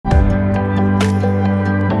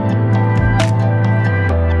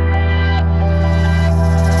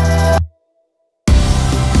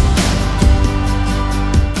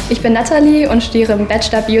Ich bin Natalie und studiere im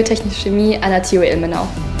Bachelor Biotechnische Chemie an der TU Ilmenau.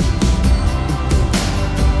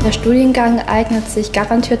 Der Studiengang eignet sich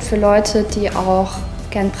garantiert für Leute, die auch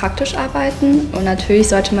gern praktisch arbeiten. Und natürlich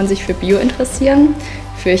sollte man sich für Bio interessieren,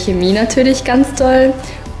 für Chemie natürlich ganz doll.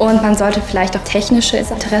 Und man sollte vielleicht auch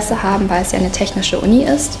technisches Interesse haben, weil es ja eine technische Uni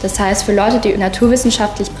ist. Das heißt, für Leute, die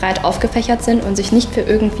naturwissenschaftlich breit aufgefächert sind und sich nicht für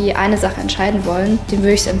irgendwie eine Sache entscheiden wollen, dem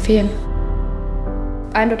würde ich es empfehlen.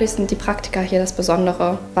 Eindeutig sind die Praktika hier das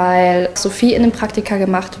Besondere, weil so viel in den Praktika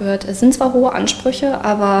gemacht wird. Es sind zwar hohe Ansprüche,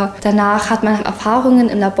 aber danach hat man Erfahrungen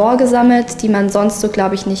im Labor gesammelt, die man sonst so,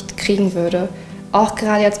 glaube ich, nicht kriegen würde. Auch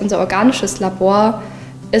gerade jetzt unser organisches Labor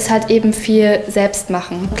ist halt eben viel selbst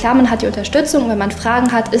machen. Klar, man hat die Unterstützung, wenn man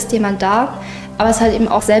Fragen hat, ist jemand da, aber es ist halt eben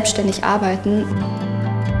auch selbstständig arbeiten.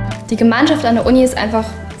 Die Gemeinschaft an der Uni ist einfach,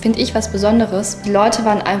 finde ich, was Besonderes. Die Leute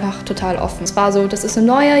waren einfach total offen. Es war so, das ist eine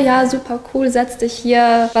neue, ja, super cool, setz dich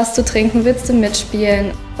hier, was zu trinken, willst du mitspielen?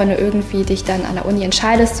 Wenn du irgendwie dich dann an der Uni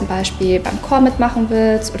entscheidest, zum Beispiel beim Chor mitmachen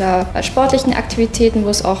willst oder bei sportlichen Aktivitäten, wo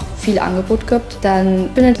es auch viel Angebot gibt, dann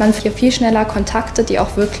findet man hier viel schneller Kontakte, die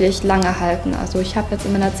auch wirklich lange halten. Also ich habe jetzt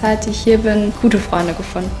in meiner Zeit, die ich hier bin, gute Freunde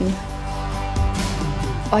gefunden.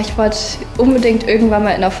 Oh, ich wollte unbedingt irgendwann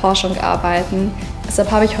mal in der Forschung arbeiten.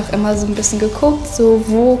 Deshalb habe ich auch immer so ein bisschen geguckt, so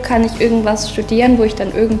wo kann ich irgendwas studieren, wo ich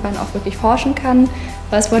dann irgendwann auch wirklich forschen kann.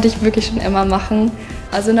 Das wollte ich wirklich schon immer machen.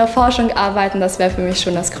 Also in der Forschung arbeiten, das wäre für mich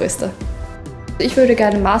schon das Größte. Ich würde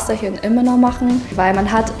gerne einen Master hier in Ilmenau machen, weil man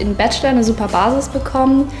hat im Bachelor eine super Basis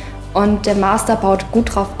bekommen und der Master baut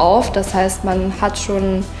gut drauf auf. Das heißt, man hat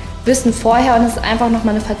schon Wissen vorher und es ist einfach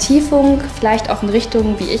nochmal eine Vertiefung, vielleicht auch in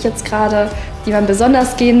Richtungen, wie ich jetzt gerade, die man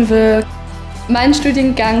besonders gehen will. Mein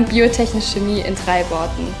Studiengang Biotechnische Chemie in 3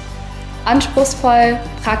 Worten. Anspruchsvoll,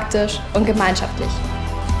 praktisch und gemeinschaftlich.